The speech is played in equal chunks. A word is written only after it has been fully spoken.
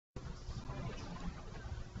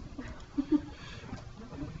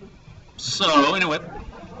So, anyway.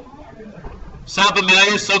 Sound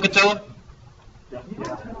familiar, SOHCAHTOA?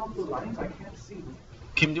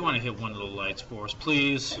 Kim, do you want to hit one of the lights for us,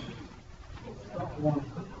 please?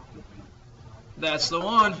 That's the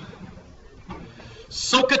one.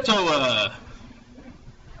 SOHCAHTOA.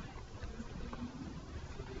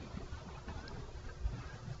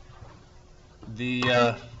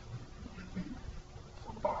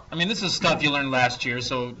 I mean, this is stuff you learned last year,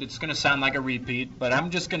 so it's going to sound like a repeat, but I'm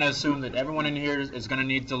just going to assume that everyone in here is going to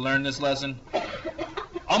need to learn this lesson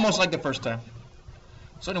almost like the first time.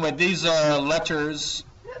 So anyway, these letters,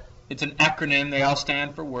 it's an acronym. They all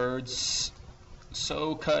stand for words.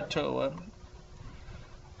 SOHCAHTOA.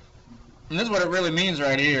 And this is what it really means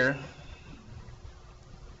right here.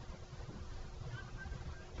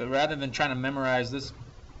 But rather than trying to memorize this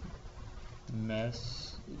mess,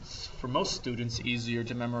 it's, for most students, easier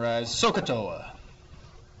to memorize SOHCAHTOA.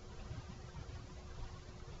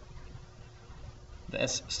 The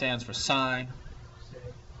S stands for sign.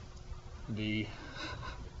 The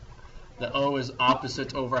O is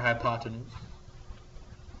opposite over hypotenuse.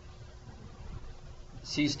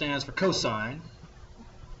 C stands for cosine.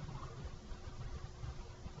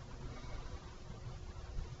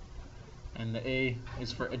 And the A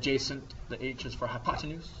is for adjacent. The H is for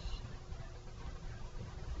hypotenuse.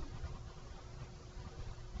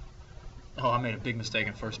 Oh, I made a big mistake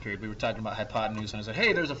in first period. We were talking about hypotenuse, and I said,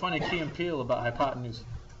 hey, there's a funny Key and Peele about hypotenuse.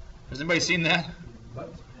 Has anybody seen that?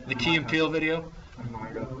 The Key and Peele video?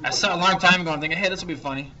 I saw it a long time ago and thinking, hey, this will be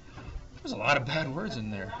funny. There's a lot of bad words in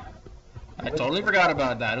there. I totally forgot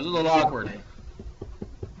about that. It was a little awkward.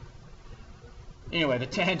 Anyway, the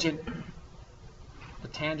tangent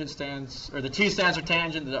stands, or the T stands for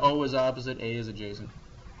tangent, the O is opposite, A is adjacent.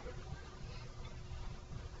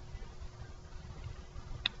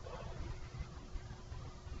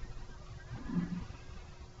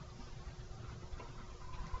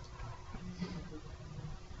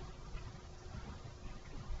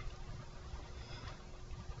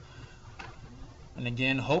 And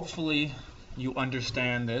again, hopefully you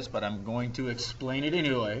understand this, but I'm going to explain it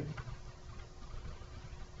anyway.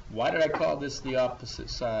 Why did I call this the opposite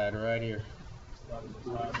side right here?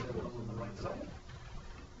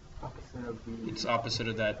 It's opposite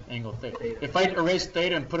of that angle theta. If I erase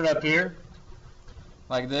theta and put it up here,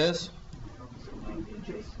 like this,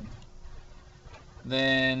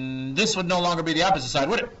 then this would no longer be the opposite side,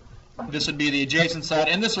 would it? This would be the adjacent side,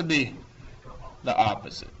 and this would be the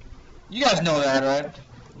opposite. You guys know that, right?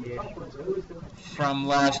 From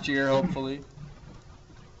last year, hopefully.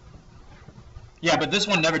 Yeah, but this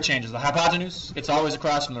one never changes. The hypotenuse, it's always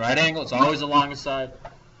across from the right angle. It's always along the side.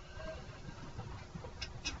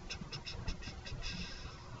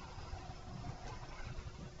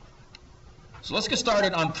 So let's get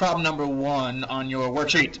started on problem number 1 on your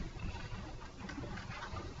worksheet.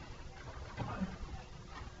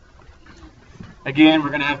 Again, we're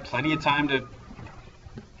going to have plenty of time to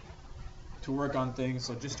work on things,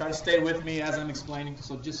 so just try to stay with me as I'm explaining.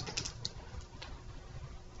 So just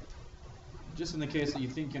in the case that you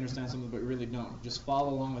think you understand something but you really don't, just follow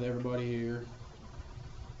along with everybody here.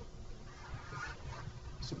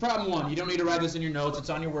 So problem 1, you don't need to write this in your notes, it's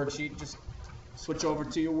on your worksheet. Just switch over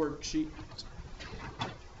to your worksheet.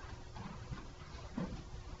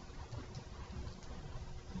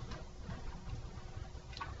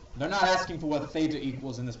 They're not asking for what theta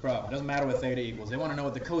equals in this problem. It doesn't matter what theta equals. They want to know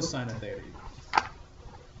what the cosine of theta equals.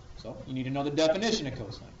 So you need to know the definition of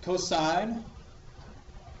cosine. Cosine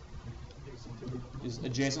is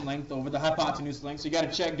adjacent length over the hypotenuse length. So you got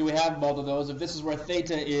to check, do we have both of those? If this is where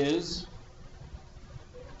theta is,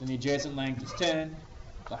 then the adjacent length is 10.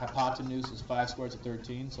 The hypotenuse is 5 squared to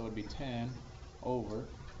 13, so it would be 10 over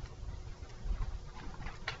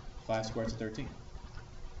 5 squared to 13.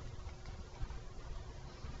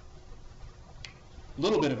 A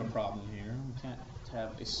little bit of a problem here. We can't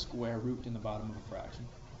have a square root in the bottom of a fraction.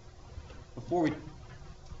 Before we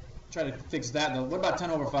try to fix that, though, what about 10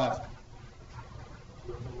 over 5?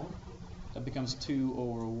 That becomes 2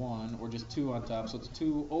 over 1, or just 2 on top. So it's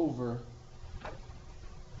 2 over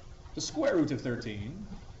the square root of 13.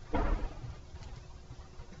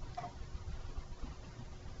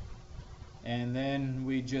 And then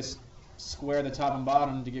we just square the top and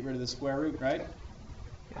bottom to get rid of the square root, right?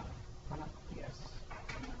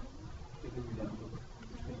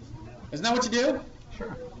 Isn't that what you do?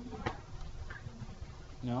 Sure.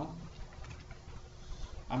 No?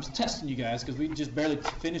 I'm just testing you guys because we just barely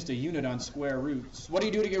finished a unit on square roots. What do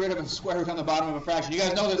you do to get rid of a square root on the bottom of a fraction? You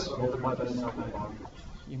guys know this?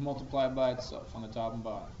 You multiply it by itself on the top and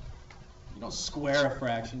bottom. You don't square a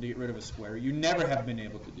fraction to get rid of a square root. You never have been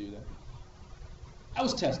able to do that. I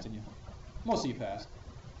was testing you. Most of you passed.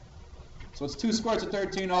 So it's 2 squared of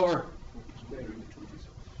 13 over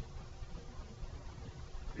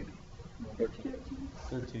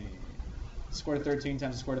 13. Square root of 13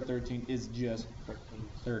 times the square root of 13 is just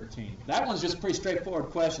 13. That one's just a pretty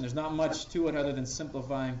straightforward question. There's not much to it other than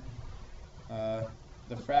simplifying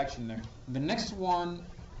the fraction there. The next one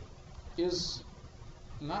is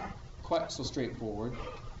not quite so straightforward.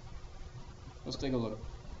 Let's take a look.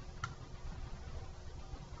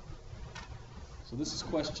 So this is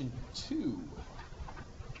question 2.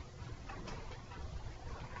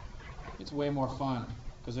 It's way more fun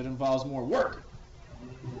because it involves more work.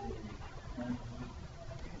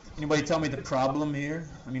 Anybody tell me the problem here?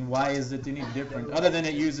 I mean, why is it any different? Other than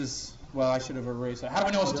it uses, well, I should have erased that. How do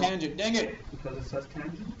I know it's tangent? Dang it! Because it says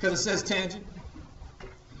tangent? Because it says tangent.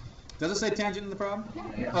 Does it say tangent in the problem?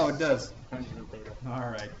 Yes. Oh, it does. Tangent of theta. All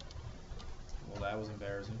right. Well, that was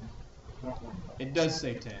embarrassing. It does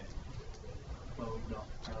say tangent. Well, we don't.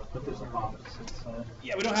 But there's an opposite side.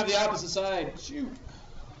 Yeah, we don't have the opposite side. Shoot.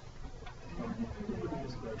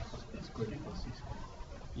 It's squared equals c squared.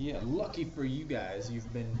 Yeah, lucky for you guys,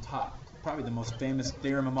 you've been taught probably the most famous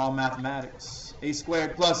theorem of all mathematics. A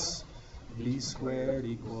squared plus b squared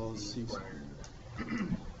equals c squared.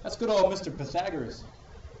 That's good old Mr. Pythagoras.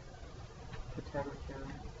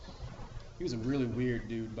 He was a really weird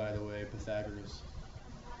dude, by the way, Pythagoras.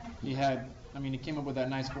 He had, I mean, he came up with that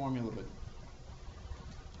nice formula, but...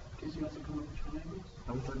 Did you also come up with triangles?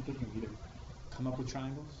 I was thinking either. Come up with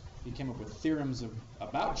triangles? He came up with theorems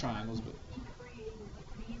about triangles, but...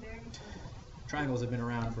 Triangles have been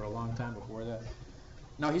around for a long time before that.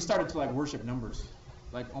 No, he started to like worship numbers,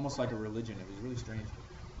 like almost like a religion. It was really strange.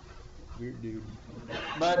 Weird dude.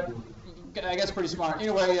 But I guess pretty smart.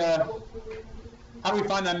 Anyway, how do we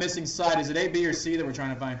find that missing side? Is it A, B, or C that we're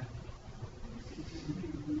trying to find?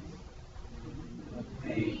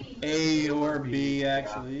 A or B,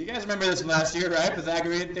 actually. You guys remember this from last year, right?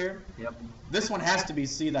 Pythagorean theorem? Yep. This one has to be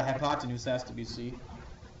C. The hypotenuse has to be C.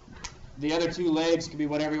 The other two legs could be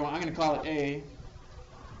whatever you want. I'm going to call it A,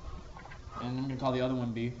 and I'm going to call the other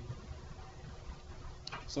one B.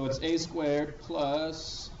 So it's A squared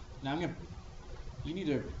plus, now you need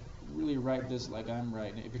to really write this like I'm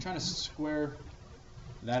writing it. If you're trying to square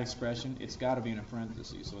that expression, it's got to be in a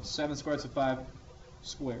parenthesis. So it's 7 squared of 5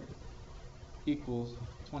 squared equals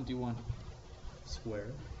 21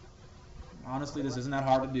 squared. Honestly, this isn't that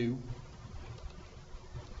hard to do.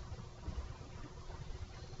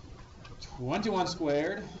 21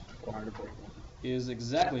 squared is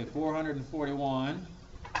exactly 441.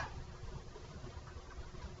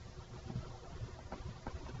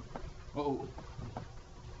 Uh-oh.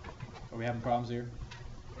 Are we having problems here?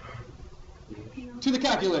 To the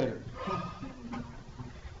calculator.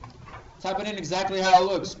 Type it in exactly how it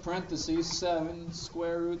looks. Parentheses, 7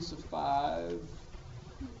 square roots of 5.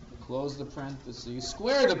 Close the parentheses.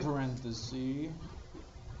 Square the parentheses.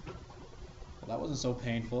 Well, that wasn't so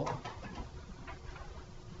painful.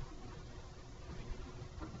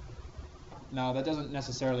 Now, that doesn't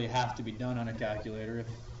necessarily have to be done on a calculator.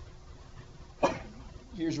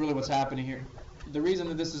 Here's really what's happening here. The reason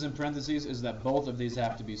that this is in parentheses is that both of these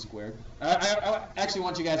have to be squared. I actually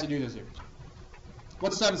want you guys to do this here.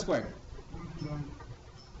 What's 7 squared?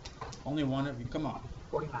 Only one of you. Come on.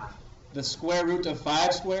 49. The square root of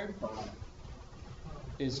 5 squared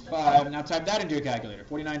is 5. Now type that into your calculator.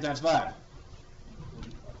 49 times 5.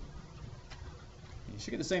 You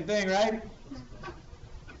should get the same thing, right?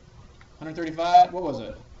 135, what was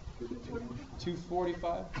it?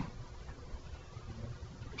 245?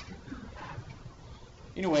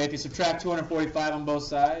 Anyway, if you subtract 245 on both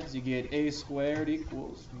sides, you get A squared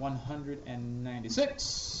equals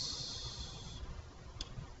 196.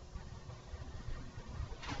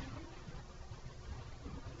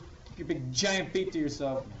 Keep your big giant feet to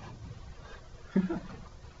yourself.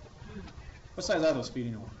 What size are those feet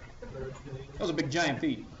anyway? Those are big giant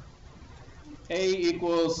feet. A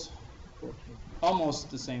equals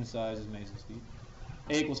almost the same size as Mason's feet.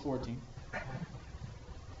 A equals 14.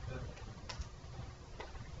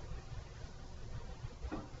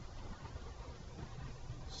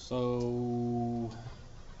 So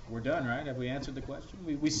we're done, right? Have we answered the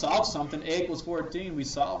question? We solved something. A equals 14. We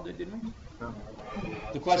solved it, didn't we?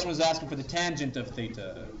 The question was asking for the tangent of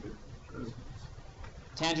theta.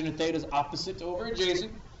 Tangent of theta is opposite over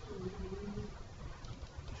adjacent.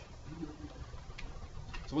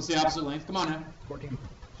 So what's the opposite length? Come on now. 14.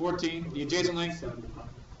 14. The adjacent length?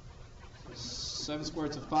 7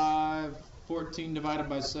 squared of 5. 14 divided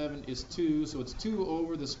by 7 is 2. So it's 2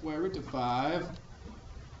 over the square root of 5.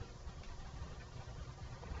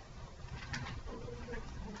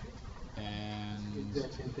 And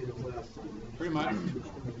Exact same thing as last time. Right? Pretty much.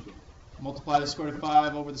 Multiply the square root of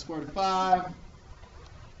 5 over the square root of 5.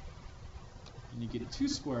 And you get 2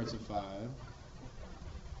 square roots of 5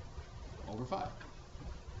 over 5. So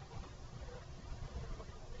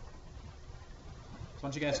why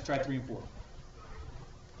don't you guys try 3 and 4?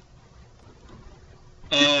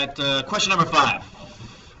 At question number 5.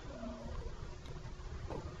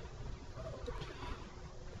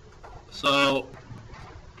 So,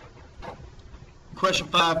 question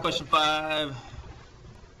 5.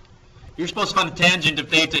 You're supposed to find the tangent of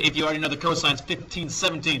theta if you already know the cosine's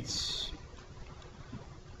 15/17.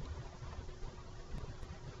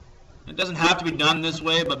 It doesn't have to be done this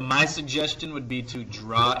way, but my suggestion would be to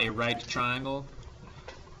draw a right triangle.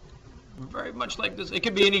 Very much like this. It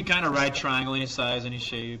could be any kind of right triangle, any size, any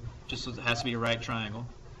shape. Just it has to be a right triangle.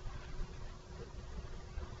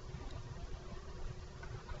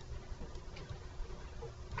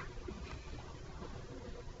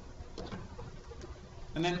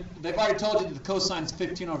 And then they've already told you that the cosine is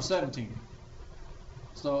 15/17.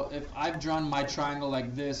 So if I've drawn my triangle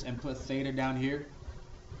like this and put theta down here,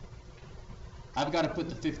 I've got to put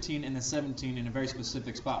the 15 and the 17 in a very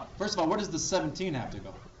specific spot. First of all, where does the 17 have to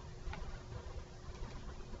go?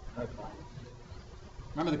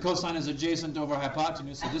 Remember, the cosine is adjacent over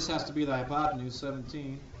hypotenuse, so this has to be the hypotenuse,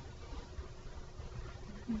 17.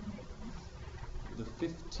 The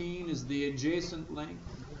 15 is the adjacent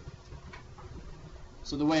length.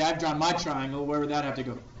 So the way I've drawn my triangle, where would that have to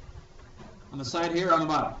go? On the side here or on the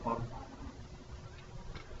bottom?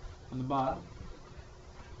 On the bottom.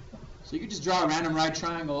 So you could just draw a random right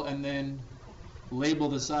triangle and then label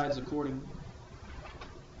the sides accordingly.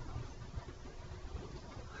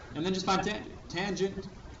 And then just find tangent. Tangent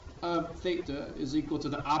of theta is equal to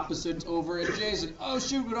the opposite over adjacent. Oh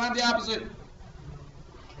shoot, we don't have the opposite.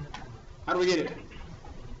 How do we get it?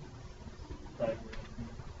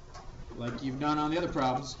 Like you've done on the other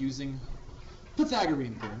problems using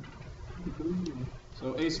Pythagorean theorem.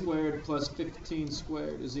 So a squared plus 15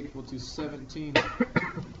 squared is equal to 17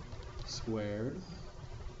 squared.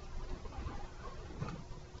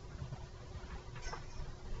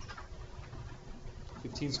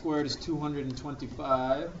 Fifteen squared is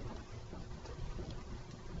 225.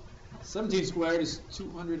 17 squared is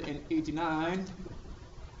 289.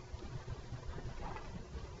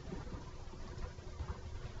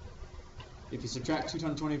 If you subtract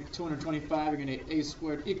 225, you're going to get a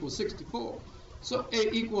squared equals 64. So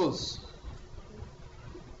a equals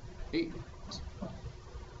 8.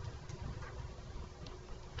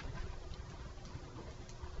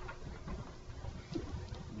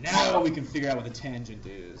 Now we can figure out what the tangent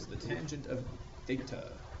is. The tangent of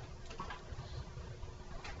theta.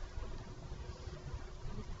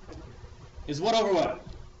 Is what over what?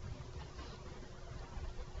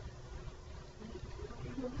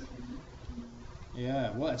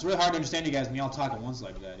 Yeah, well, it's really hard to understand you guys when y'all talk at once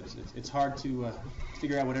like that. It's hard to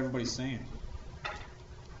figure out what everybody's saying.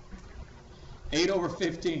 8 over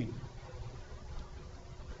 15.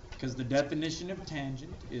 Because the definition of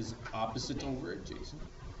tangent is opposite over adjacent.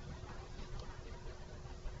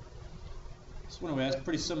 This one away, that's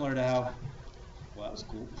pretty similar to how, well, that was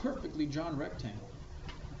cool. Perfectly drawn rectangle.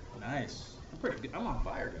 Nice. I'm pretty good. I'm on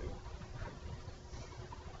fire, dude.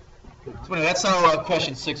 So anyway, that's how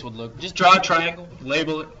question 6 would look. Just draw a triangle,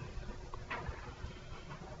 label it.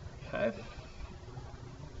 Okay.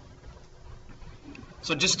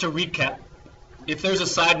 So just to recap, if there's a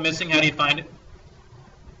side missing, how do you find it?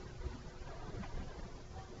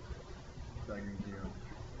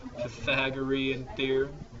 Pythagorean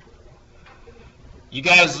theorem. You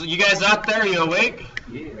guys out there, you awake?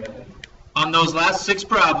 Yeah. On those last 6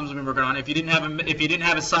 problems we've been working on, if you didn't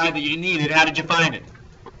have a side that you needed, how did you find it?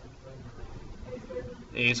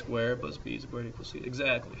 A squared plus b squared equals c.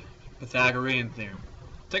 Exactly. Pythagorean theorem.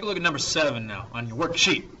 Take a look at number 7 now on your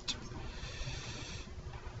worksheet.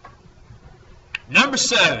 Number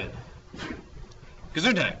 7.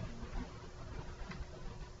 Gesundheit.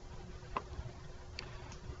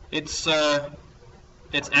 It's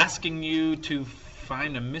asking you to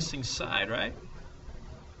find a missing side, right?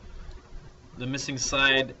 The missing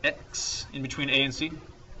side x in between a and c.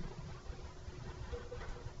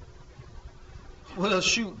 Well,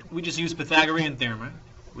 shoot, we just used Pythagorean theorem, right?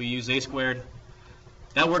 We use a squared.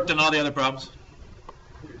 That worked on all the other problems.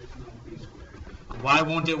 Why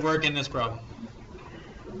won't it work in this problem?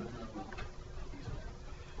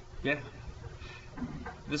 Yeah.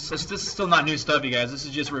 This is still not new stuff, you guys. This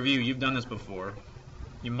is just review. You've done this before.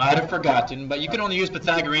 You might have forgotten, but you can only use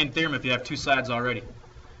Pythagorean theorem if you have 2 sides already.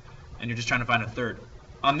 And you're just trying to find a third.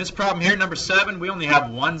 On this problem here, number 7, we only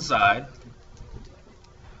have 1 side.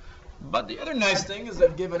 But the other nice thing is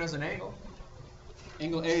they've given us an angle.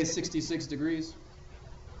 Angle A is 66 degrees.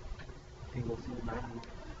 Angle C is 90.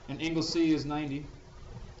 And angle C is 90.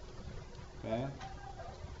 Okay.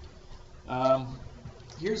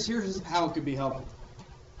 Here's how it could be helpful.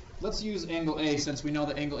 Let's use angle A since we know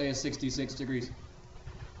that angle A is 66 degrees.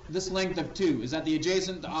 This length of 2, is that the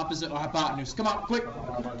adjacent, the opposite, or hypotenuse? Come on, quick!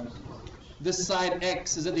 This side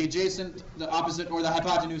X, is it the adjacent, the opposite, or the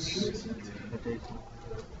hypotenuse?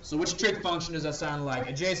 So which trig function does that sound like?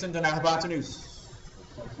 Adjacent and a hypotenuse?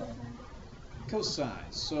 Cosine.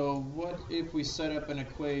 So what if we set up an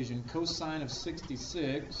equation? Cosine of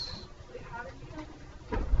 66,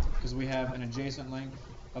 because we have an adjacent length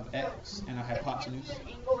of X and a hypotenuse.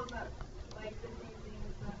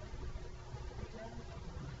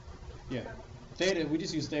 Yeah. Theta, we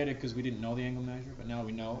just use theta because we didn't know the angle measure, but now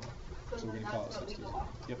we know, so we're going to call it 66.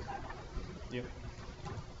 Yep.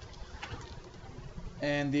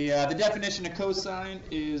 And the definition of cosine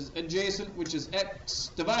is adjacent, which is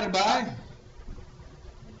X, divided by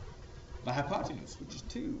the hypotenuse, which is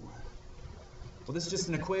 2. Well, this is just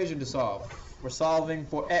an equation to solve. We're solving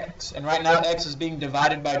for X, and right now X is being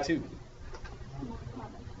divided by 2.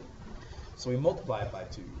 So we multiply it by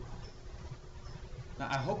 2. Now,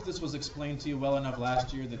 I hope this was explained to you well enough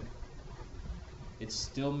last year that it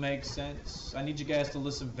still makes sense. I need you guys to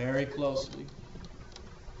listen very closely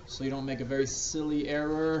so you don't make a very silly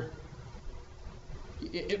error.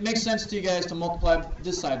 It makes sense to you guys to multiply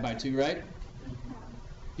this side by 2, right?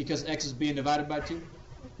 Because X is being divided by 2.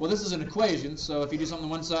 Well, this is an equation, so if you do something on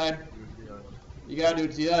one side, you got to do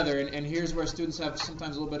it to the other. And here's where students have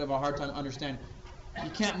sometimes a little bit of a hard time understanding. You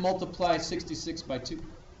can't multiply 66 by 2.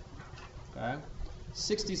 Okay?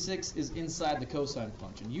 66 is inside the cosine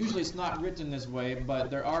function. Usually it's not written this way, but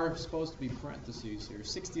there are supposed to be parentheses here.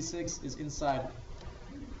 66 is inside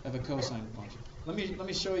of a cosine function. Let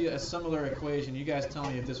me show you a similar equation. You guys tell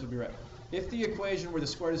me if this would be right. If the equation were the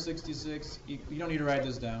square root of 66, you don't need to write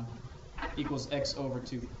this down, equals x over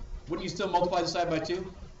 2. Wouldn't you still multiply this side by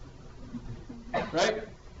 2? Right?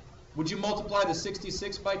 Would you multiply the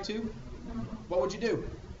 66 by 2? What would you do?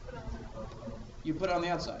 You put it on the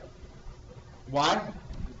outside. Why?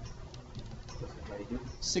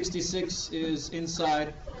 66 is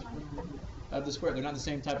inside of the square. They're not the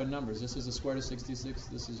same type of numbers. This is the square root of 66.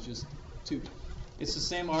 This is just 2. It's the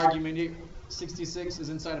same argument here. 66 is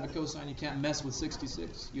inside of a cosine. You can't mess with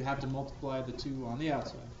 66. You have to multiply the 2 on the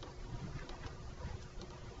outside.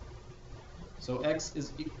 So x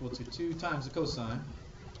is equal to 2 times the cosine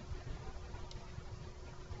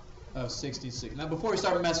of 66. Now, before we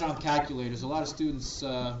start messing around with calculators, a lot of students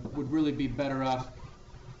would really be better off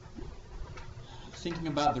thinking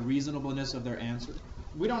about the reasonableness of their answer.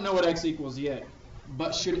 We don't know what x equals yet,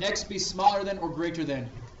 but should x be smaller than or greater than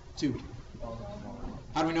 2?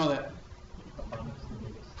 How do we know that?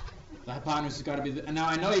 The hypotenuse has got to be, and now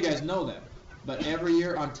I know you guys know that, but every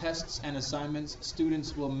year on tests and assignments,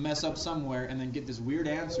 students will mess up somewhere and then get this weird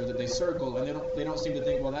answer that they circle, and they don't seem to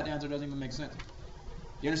think, well, that answer doesn't even make sense.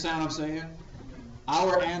 You understand what I'm saying?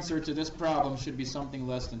 Our answer to this problem should be something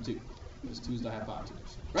less than 2, because 2 is the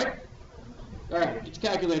hypotenuse. Right? All right, get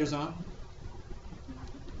your calculators on.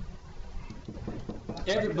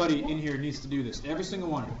 Everybody in here needs to do this. Every single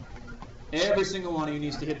one of you. Every single one of you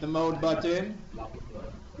needs to hit the mode button.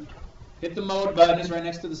 Hit the mode button. It's right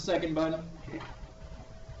next to the second button.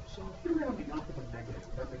 So if you're rounding up with a negative,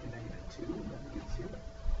 would that make a negative 2? Would that make it 2?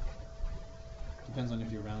 Depends on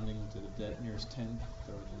if you're rounding to the nearest tenth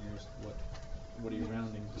or the nearest what are you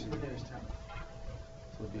rounding to? The nearest 10.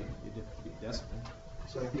 So it'd be decimal.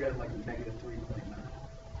 So if you had like a negative 3.9.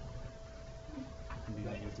 It'd be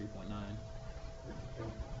negative 3.9.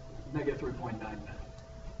 Negative 3.99.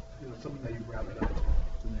 You know, something that you rounded up.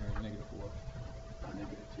 Then there's negative 4. Not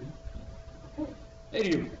negative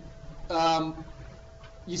 2. Anywho,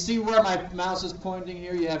 you see where my mouse is pointing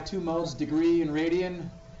here? You have 2 modes, degree and radian.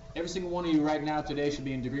 Every single one of you right now today should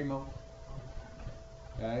be in degree mode.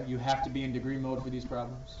 Okay? You have to be in degree mode for these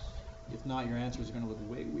problems. If not, your answers are going to look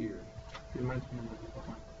way weird.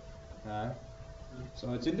 Okay?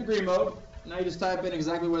 So it's in degree mode. Now you just type in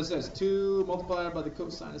exactly what it says. 2 multiplied by the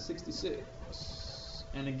cosine of 66.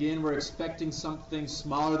 And again, we're expecting something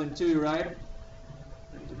smaller than 2, right?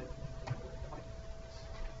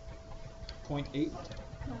 0.8.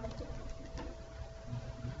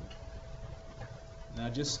 Now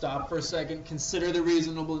just stop for a second. Consider the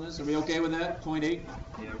reasonableness. Are we okay with that? 0.8?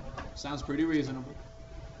 Yeah. Sounds pretty reasonable.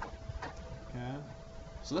 Okay.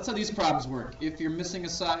 So that's how these problems work. If you're missing a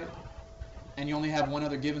side and you only have one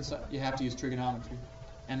other given side, you have to use trigonometry.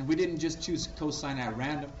 And we didn't just choose cosine at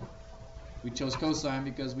random. We chose cosine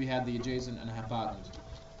because we had the adjacent and hypotenuse.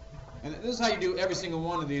 And this is how you do every single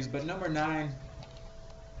one of these, but number 9,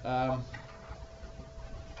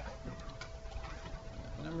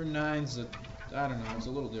 number 9's I don't know, it's a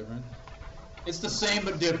little different. It's the same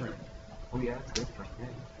but different. Oh yeah, it's different. Yeah,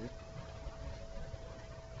 it's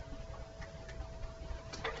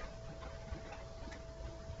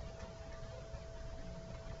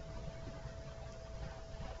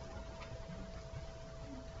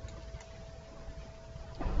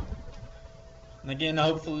And again,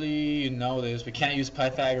 hopefully you know this. We can't use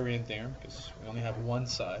Pythagorean theorem because we only have one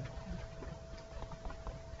side.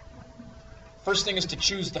 First thing is to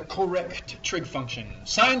choose the correct trig function.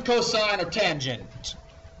 Sine, cosine, or tangent?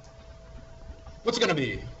 What's it going to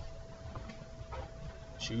be?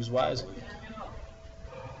 Choose wisely.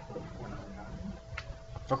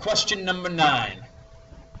 For question number 9.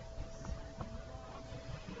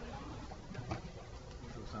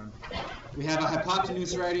 We have a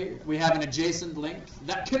hypotenuse right here. We have an adjacent length.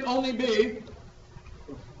 That can only be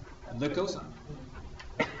the cosine.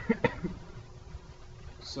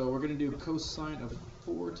 So we're going to do cosine of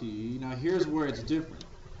 40. Now here's where it's different.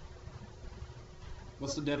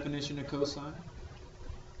 What's the definition of cosine?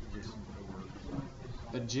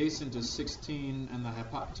 Adjacent is 16 and the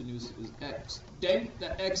hypotenuse is x. Dang it,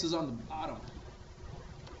 that x is on the bottom.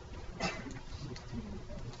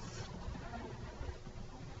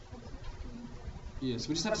 Yes,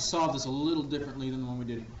 we just have to solve this a little differently than when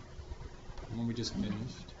we just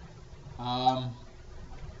finished.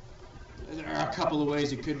 There are a couple of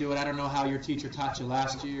ways you could do it. I don't know how your teacher taught you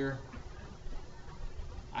last year.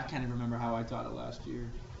 I can't even remember how I taught it last year.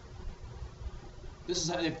 This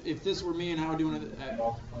is if this were me and how we're doing it,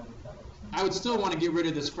 I would still want to get rid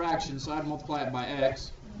of this fraction, so I'd multiply it by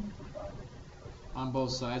x on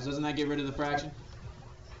both sides. Doesn't that get rid of the fraction?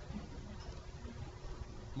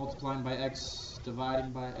 Multiplying by x,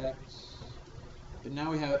 dividing by x. But now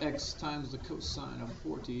we have x times the cosine of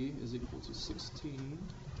 40 is equal to 16.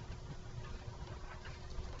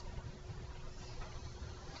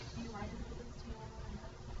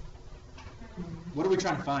 What are we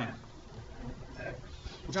trying to find?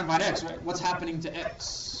 We're trying to find x, right? What's happening to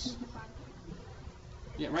x?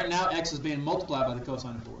 Yeah, right now x is being multiplied by the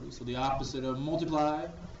cosine of 40. So the opposite of multiply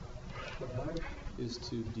is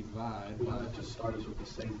to divide by. It just starts with the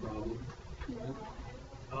same problem.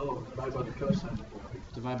 Oh, divide by the cosine of 40.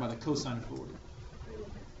 Divide by the cosine of 40.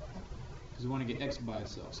 Because we want to get x by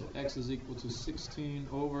itself. So x is equal to 16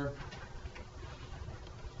 over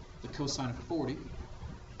the cosine of 40.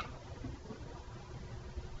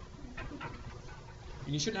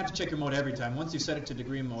 And you shouldn't have to check your mode every time. Once you set it to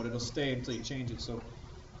degree mode, it'll stay until you change it. So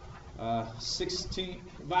 16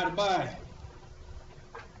 divided by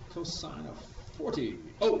cosine of 40.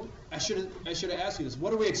 Oh, I should have asked you this.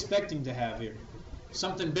 What are we expecting to have here?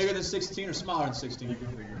 Something bigger than 16 or smaller than 16?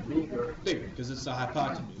 Bigger, because it's a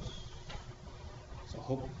hypotenuse. So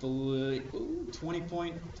hopefully,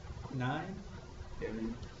 20.9?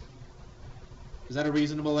 Is that a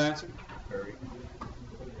reasonable answer? Very.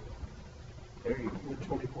 Would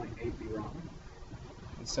 20.8 be wrong?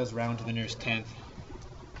 It says round to the nearest tenth.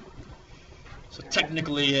 So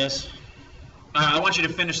technically, yes. I want you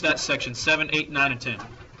to finish that section, 7, 8, 9, and 10.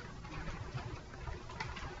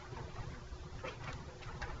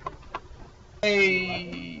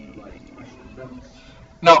 Hey.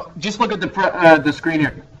 No, just look at the screen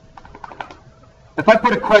here. If I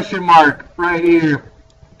put a question mark right here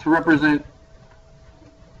to represent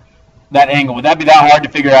that angle, would that be that hard to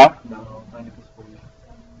figure out? No, 90 plus 40.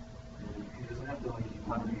 It doesn't have to like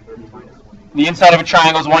 130 minus 20. The inside of a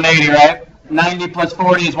triangle is 180, right? 90 plus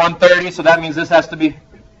 40 is 130, so that means this has to be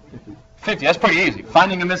 50. That's pretty easy.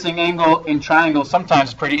 Finding a missing angle in triangles sometimes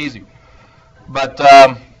is pretty easy. But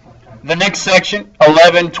the next section,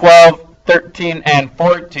 11, 12, 13, and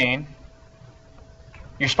 14,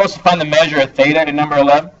 you're supposed to find the measure of theta in number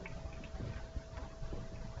 11.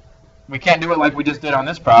 We can't do it like we just did on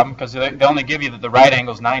this problem because they only give you that the right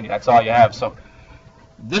angle is 90. That's all you have. So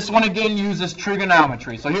this one again uses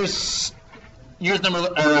trigonometry. So here's number,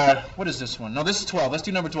 what is this one? No, this is 12. Let's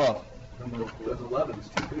do number 12. Number 11 is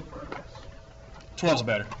too good for us. 12's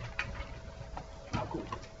better. Oh, cool.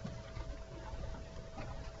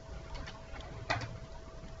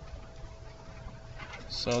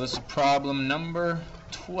 So this is problem number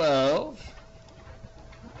 12.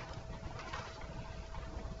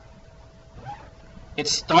 It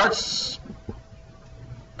starts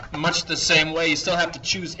much the same way. You still have to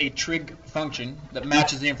choose a trig function that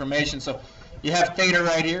matches the information. So you have theta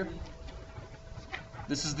right here.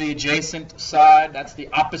 This is the adjacent side. That's the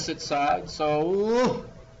opposite side. So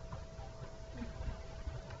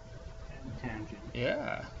Tangent.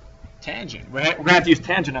 yeah. tangent. We're going to have to use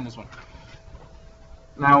tangent on this one.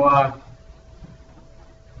 Now,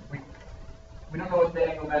 we don't know what the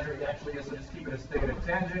angle measure actually is, so just keep it as theta.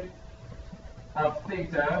 Tangent of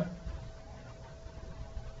theta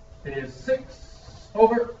is 6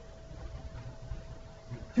 over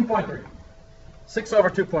 2.3. 6 over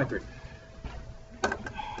 2.3.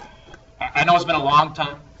 I know it's been a long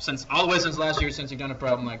time, all the way since last year since you've done a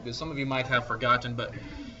problem like this. Some of you might have forgotten, but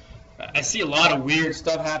I see a lot of weird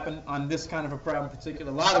stuff happen on this kind of a problem in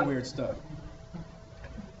particular. A lot of weird stuff.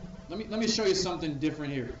 Let me show you something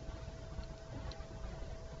different here.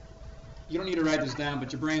 You don't need to write this down,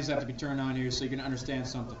 but your brains have to be turned on here so you can understand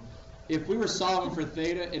something. If we were solving for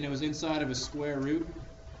theta and it was inside of a square root,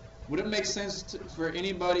 would it make sense for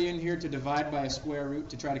anybody in here to divide by a square root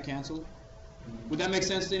to try to cancel it? Would that make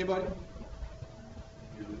sense to anybody?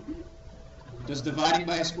 Does dividing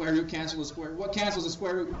by a square root cancel a square root? What cancels a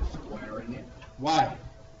square root? Squaring it. Why?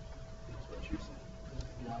 That's what you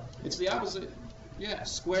said. It's the opposite. Yeah,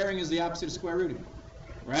 squaring is the opposite of square rooting,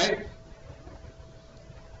 right?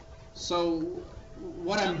 So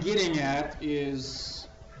what I'm getting at is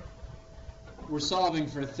we're solving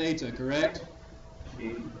for theta, correct?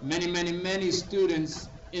 Many students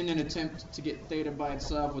in an attempt to get theta by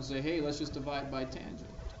itself would say, hey, let's just divide by tangent.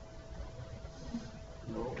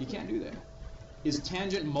 No. You can't do that. Is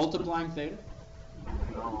tangent multiplying theta?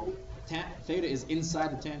 No. Theta is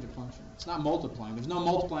inside the tangent function. It's not multiplying. There's no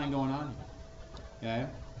multiplying going on here. Okay?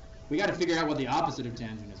 We got to figure out what the opposite of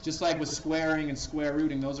tangent is. Just like with squaring and square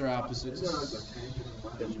rooting, those are opposites.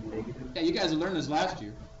 Yeah, you guys have learned this last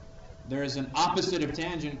year. There is an opposite of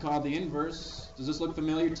tangent called the inverse. Does this look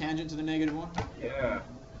familiar? Tangent to the negative 1? Yeah.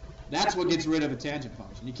 That's what gets rid of a tangent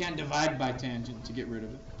function. You can't divide by tangent to get rid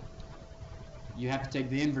of it. You have to take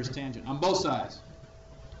the inverse tangent on both sides.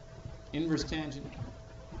 Inverse tangent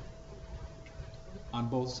on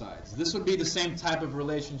both sides. This would be the same type of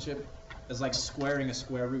relationship as like squaring a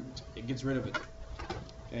square root. It gets rid of it.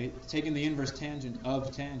 Okay? Taking the inverse tangent of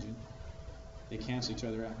tangent, they cancel each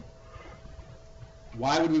other out.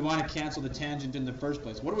 Why would we want to cancel the tangent in the first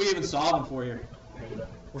place? What are we even solving for here?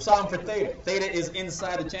 We're solving for theta. Theta is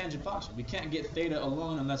inside the tangent function. We can't get theta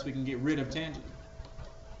alone unless we can get rid of tangent.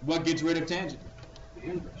 What gets rid of tangent?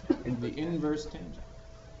 The inverse tangent.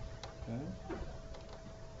 Okay?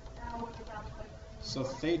 So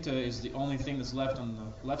theta is the only thing that's left on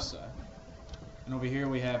the left side. And over here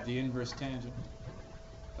we have the inverse tangent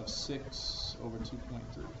of 6 over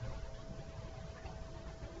 2.3.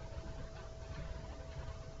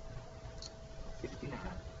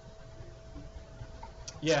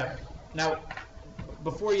 Yeah. Now,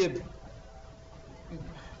 before you,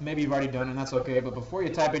 maybe you've already done it, and that's okay, but before you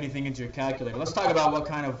type anything into your calculator, let's talk about what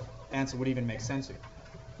kind of answer would even make sense here.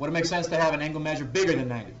 Would it make sense to have an angle measure bigger than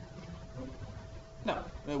 90? No,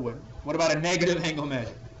 it wouldn't. What about a negative angle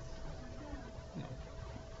measure? No.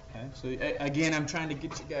 Okay, so again, I'm trying to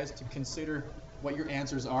get you guys to consider what your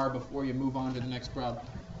answers are before you move on to the next problem.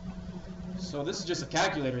 So this is just a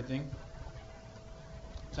calculator thing.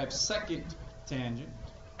 Type second tangent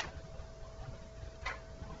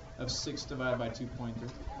of 6 divided by 2.3.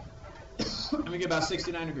 And we get about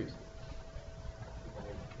 69 degrees.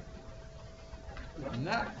 And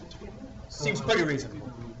that seems pretty reasonable.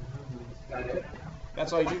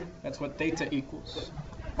 That's all you do. That's what theta equals.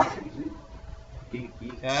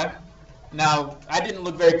 Yeah. Now, I didn't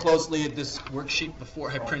look very closely at this worksheet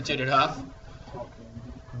before I printed it off.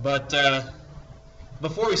 But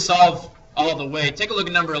before we solve all the way, take a look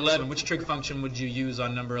at number 11. Which trig function would you use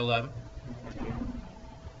on number 11?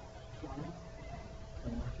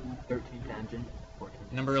 13 tangent. 14.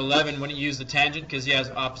 Number 11, wouldn't you use the tangent because he has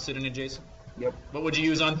opposite and adjacent? Yep. What would you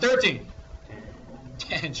use on 13?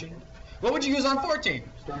 Tangent. What would you use on 14?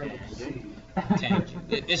 Tangent.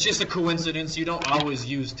 It's just a coincidence. You don't always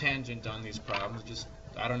use tangent on these problems. Just,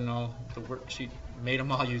 I don't know, the worksheet made them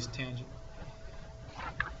all use tangent.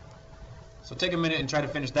 So take a minute and try to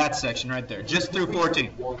finish that section right there, just through 14.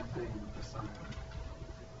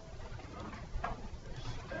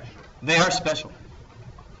 They are special.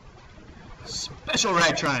 Special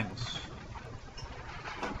right triangles.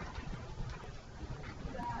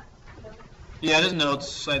 Yeah, there's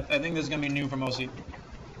notes. I think this is going to be new for most of you.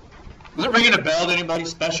 Is it ringing a bell to anybody?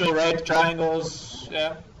 Special right triangles?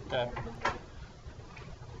 Yeah? Okay.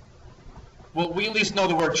 Well, we at least know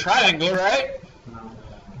the word triangle, right?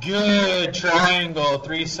 Good. Triangle,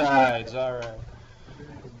 3 sides. All right.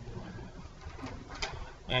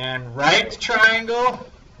 And right triangle?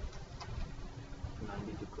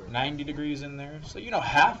 90 degrees in there. So you know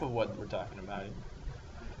half of what we're talking about here.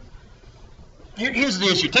 Here's the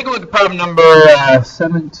issue. Take a look at problem number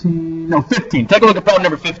 15. Take a look at problem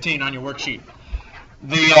number 15 on your worksheet.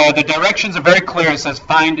 The directions are very clear. It says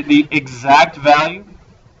find the exact value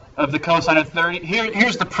of the cosine of 30.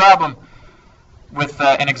 Here's the problem with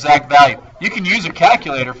an exact value. You can use a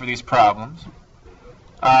calculator for these problems,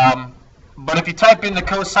 but if you type in the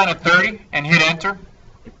cosine of 30 and hit enter,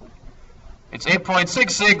 it's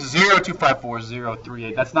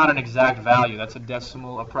 8.66025438. That's not an exact value. That's a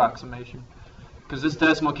decimal approximation, because this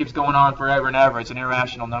decimal keeps going on forever and ever. It's an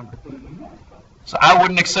irrational number. So I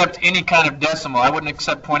wouldn't accept any kind of decimal. I wouldn't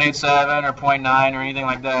accept 0.87 or 0.9 or anything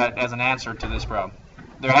like that as an answer to this problem.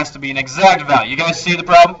 There has to be an exact value. You guys see the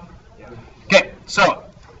problem? Okay, so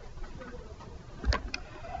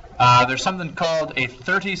there's something called a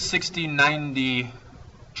 30, 60, 90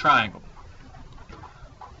 triangle.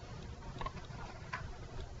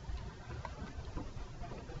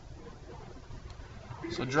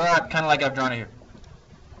 So draw it kind of like I've drawn it here.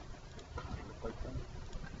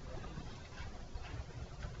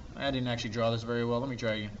 I didn't actually draw this very well. Let me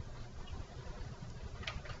try again.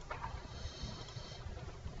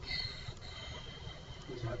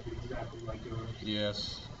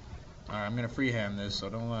 Yes. Alright, I'm going to freehand this, so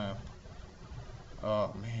don't laugh.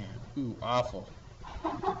 Oh, man. Ooh, awful.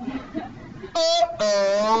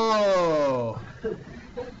 Oh!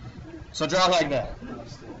 So draw like that.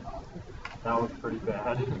 That was pretty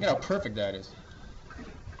bad. Look at how perfect that is.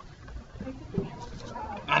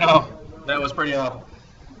 I know. That was pretty awful.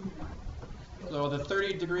 So the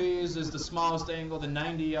 30 degrees is the smallest angle, the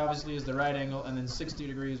 90 obviously is the right angle, and then 60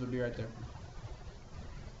 degrees would be right there.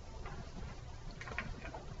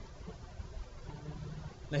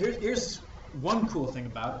 Now here's one cool thing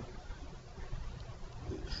about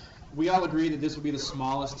it. We all agree that this would be the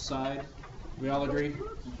smallest side. We all agree?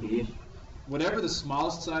 Whatever the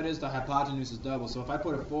smallest side is, the hypotenuse is double. So if I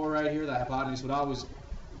put a 4 right here, the hypotenuse would always,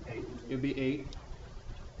 it would be 8.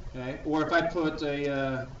 Okay? Or if I put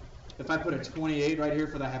a 28 right here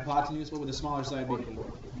for the hypotenuse, what would the smaller side be?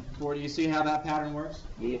 40. You see how that pattern works?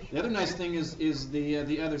 Yes. The other nice thing is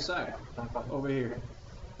the other side over here.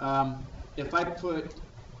 If I put,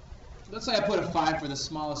 let's say I put a 5 for the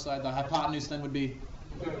smallest side, the hypotenuse then would be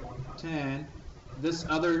 10. This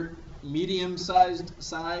other medium-sized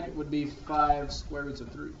side would be 5 square roots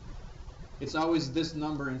of 3. It's always this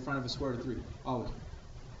number in front of a square root of 3, always.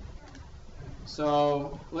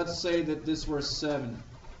 So let's say that this were 7.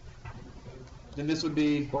 Then this would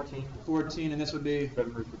be 14, and this would be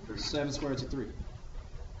 7 square roots of 3.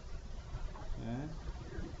 Okay.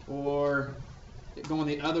 Or going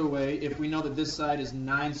the other way, if we know that this side is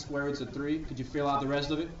 9 square roots of 3, could you fill out the rest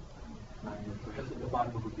of it? The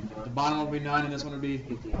bottom would be 9, and this one would be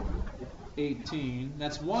 18.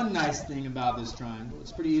 That's one nice thing about this triangle.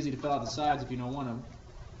 It's pretty easy to fill out the sides if you know one of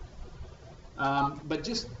them. But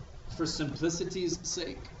just for simplicity's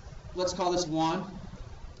sake, let's call this 1.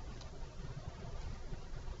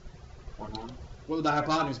 What would the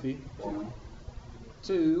hypotenuse be?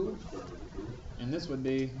 2. And this would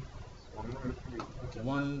be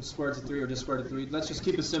 1 square root of 3 or just square root of 3. Let's just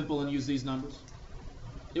keep it simple and use these numbers.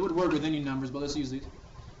 It would work with any numbers, but let's use these.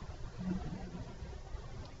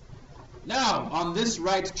 Now, on this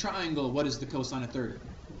right triangle, what is the cosine of 30?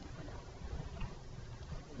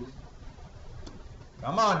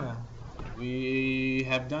 Come on now. We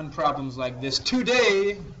have done problems like this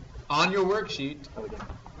today on your worksheet.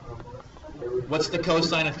 What's the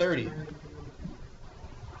cosine of 30?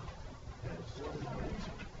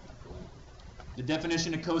 The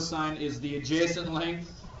definition of cosine is the adjacent length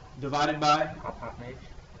divided by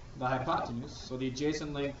the hypotenuse. So the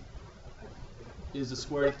adjacent length is the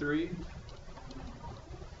square root of 3.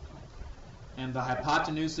 And the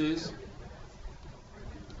hypotenuse is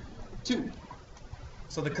 2.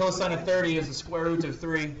 So the cosine of 30 is the square root of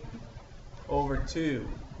 3 over 2.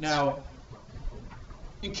 Now,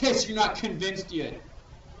 in case you're not convinced yet,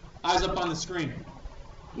 eyes up on the screen.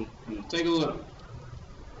 Take a look.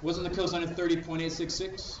 Wasn't the cosine of 30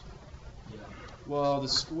 0.866? Well, the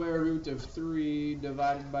square root of 3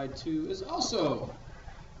 divided by 2 is also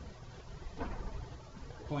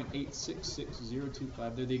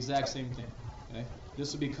 0.866025. They're the exact same thing. Okay?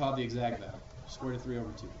 This would be called the exact value. Square root of 3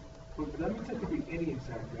 over 2. But that means it could be any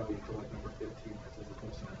exact value for like number 15 that says the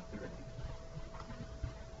cosine of 30.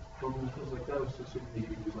 But when it feels like that, it's just assuming that you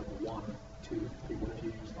could use like a 1, 2, 3. What if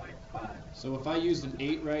you use like 5? So if I used an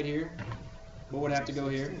 8 right here, what would have to go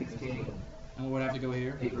here? 16. And what would have to go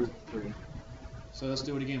here? 8 root 3. So let's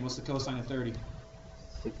do it again. What's the cosine of 30?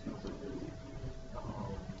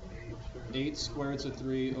 8 square roots of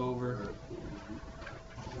 3 over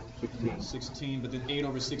 16. But then 8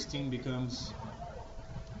 over 16 becomes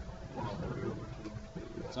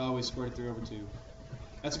It's always square root of 3 over 2.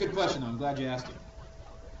 That's a good question, though. I'm glad you asked it.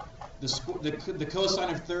 The cosine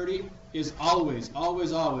of 30 is always,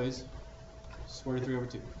 always, always square root of 3 over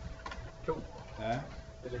 2. Cool. Okay?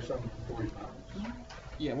 Is there something for 45?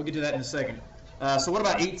 Yeah, we'll get to that in a second. So what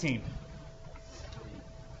about 18?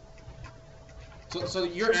 So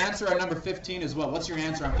your answer on number 15 is what? What's your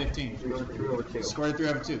answer on 15? Square root of 3 over 2. Square root of 3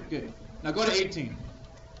 over 2. Good. Now go to 18.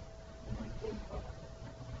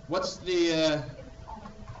 What's the...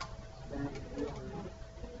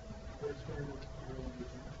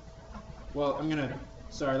 well, I'm going to...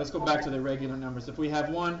 Sorry, let's go back to the regular numbers. If we have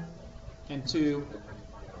 1 and 2...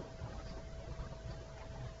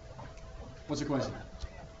 What's your question?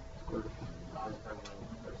 How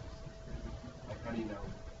do you know?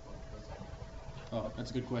 Oh,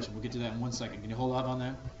 that's a good question. We'll get to that in 1 second. Can you hold off on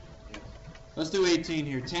that? Let's do 18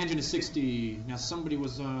 here. Tangent is 60. Now somebody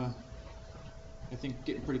was, I think,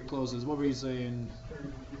 getting pretty close. What were you saying?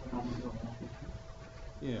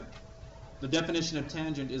 Yeah. The definition of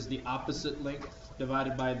tangent is the opposite length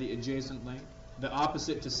divided by the adjacent length. The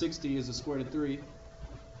opposite to 60 is the square root of 3.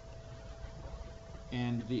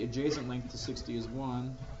 And the adjacent length to 60 is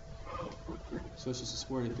 1. So it's just a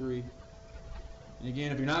square root of 3. And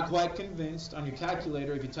again, if you're not quite convinced, on your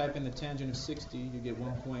calculator, if you type in the tangent of 60, you get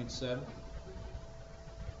 1.7.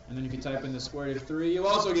 And then if you type in the square root of 3, you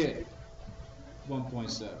also get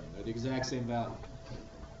 1.7. They're the exact same value.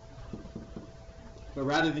 But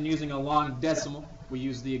rather than using a long decimal, we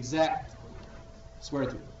use the exact square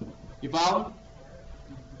root of 3. You follow?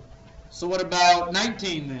 So what about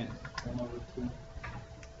 19 then?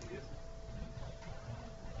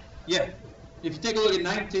 Yeah. If you take a look at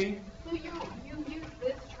 19, So you use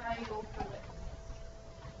this triangle for this.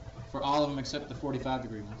 for all of them except the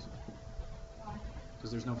 45-degree ones, because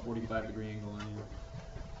there's no 45-degree angle on here.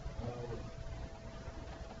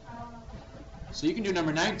 So you can do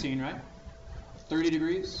number 19, right? 30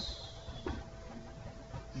 degrees.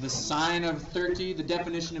 The sine of 30, the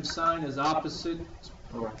definition of sine is opposite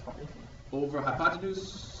over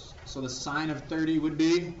hypotenuse. So the sine of 30 would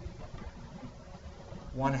be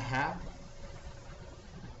 1/2.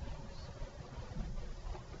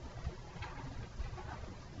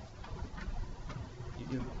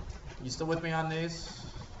 You still with me on these?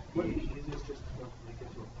 What is this just to make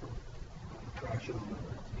it to a fraction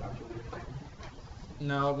calculator thing?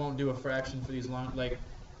 No, it won't do a fraction for these long. Like,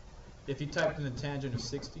 if you typed in the tangent of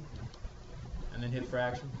 60 and then hit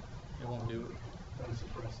fraction, it won't do it. That is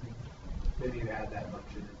suppressing. They need to add that much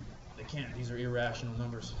in. They can't. These are irrational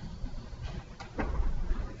numbers.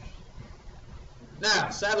 Now,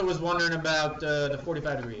 Sadler was wondering about the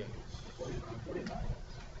 45-degree angles. 45.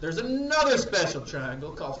 There's another special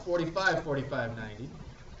triangle called 45, 45, 90.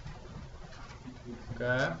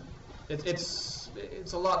 Okay? It's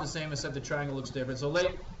a lot the same, except the triangle looks different. So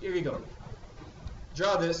here you go.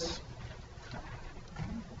 Draw this.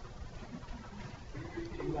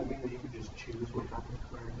 Doesn't that mean that you could just choose what happens?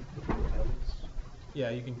 Yeah,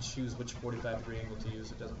 you can choose which 45-degree angle to use.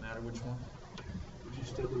 It doesn't matter which one. Would you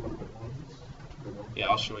still do it with ones? Yeah,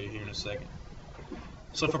 I'll show you here in a second.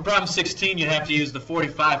 So for problem 16, you have to use the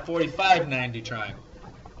 45, 45, 90 triangle.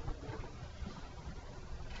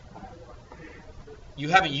 You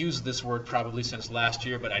haven't used this word probably since last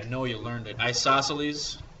year, but I know you learned it.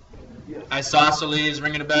 Isosceles. Yes. Isosceles,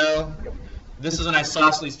 ringing a bell? This is an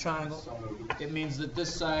isosceles triangle. It means that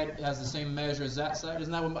this side has the same measure as that side.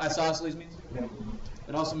 Isn't that what isosceles means? Yep.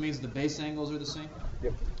 It also means the base angles are the same.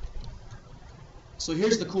 Yep. So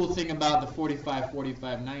here's the cool thing about the 45,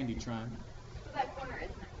 45, 90 triangle. So that corner is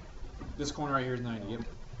 90. This corner right here is 90, yep.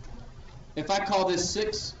 If I call this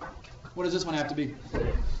 6, what does this one have to be?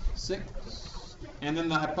 6. And then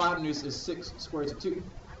the hypotenuse is 6 square root of 2.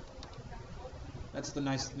 That's the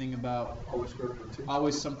nice thing about Always square root of 2.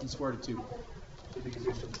 always something square root of 2. So you can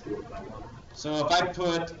just do it by one. So if I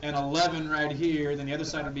put an 11 right here, then the other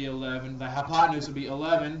side would be 11. The hypotenuse would be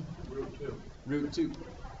 11 Root 2. root 2.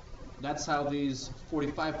 That's how these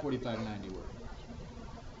 45, 45, 90 work.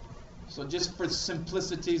 So just for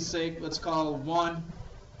simplicity's sake, let's call 1,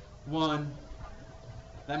 1.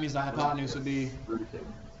 That means the hypotenuse would be Root 2.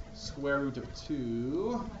 square root of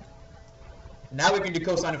 2. Now we can do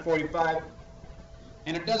cosine of 45.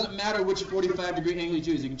 And it doesn't matter which 45-degree angle you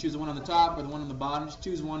choose. You can choose the one on the top or the one on the bottom. Just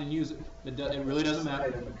choose one and use it. It really doesn't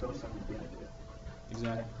matter. Side and the cosine would be idea.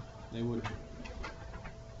 Exactly. They would.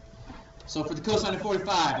 So for the cosine of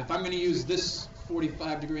 45, if I'm going to use this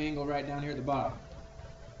 45-degree angle right down here at the bottom,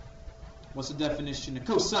 what's the definition of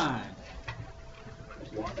cosine?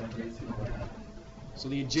 So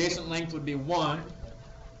the adjacent length would be 1,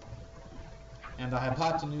 and the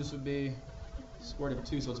hypotenuse would be square root of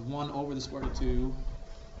 2, so it's 1 over the square root of 2.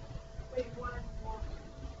 Wait, 1 and 1.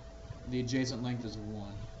 The adjacent length is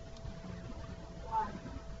 1, Why?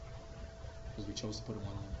 because we chose to put a 1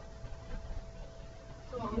 there.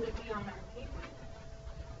 So what would it be on our paper?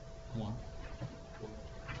 1,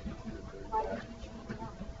 Why did you choose 1?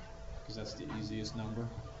 because that's the easiest number.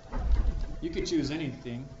 You could choose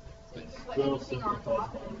anything. So you could put anything on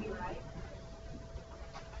top and it'd be right?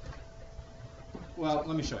 Well,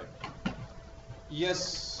 let me show you.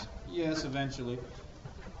 Yes, eventually.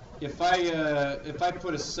 If I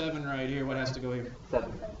put a 7 right here, what has to go here?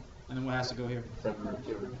 7. And then what has to go here? 7 or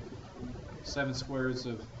 2. 7 squares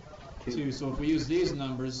of 2. So if we use these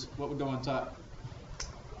numbers, what would go on top?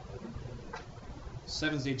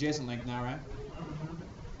 7's the adjacent length now, right?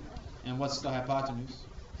 And what's the hypotenuse?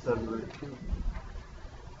 7 root 2.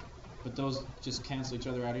 But those just cancel each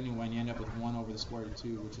other out anyway, and you end up with 1 over the square root of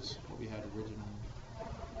 2, which is what we had originally.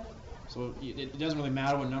 So it doesn't really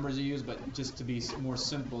matter what numbers you use, but just to be more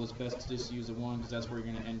simple, it's best to just use a 1, because that's where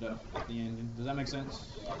you're going to end up at the end. Does that make sense?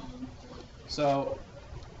 So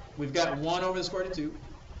we've got 1 over the square root of 2,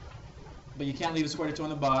 but you can't leave the square root of 2 on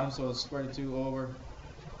the bottom, so it's square root of 2 over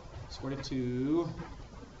square root of 2.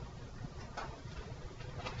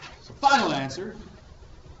 So final answer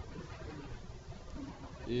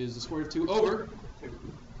is the square root of 2 over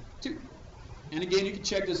 2. And again, you can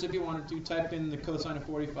check this if you wanted to. Type in the cosine of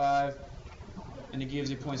 45, and it gives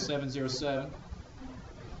you 0.707.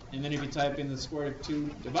 And then if you type in the square root of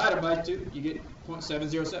 2 divided by 2, you get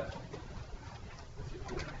 0.707.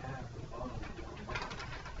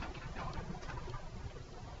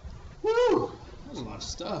 Woo! That was a lot of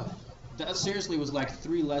stuff. That seriously was like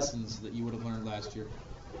 3 lessons that you would have learned last year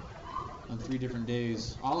on 3 different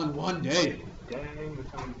days, all in one day. Dang, the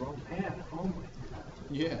time wrong. Man, home.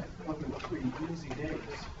 Yeah. Fucking 3 easy days.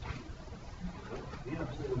 Yeah,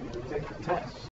 so we take the test.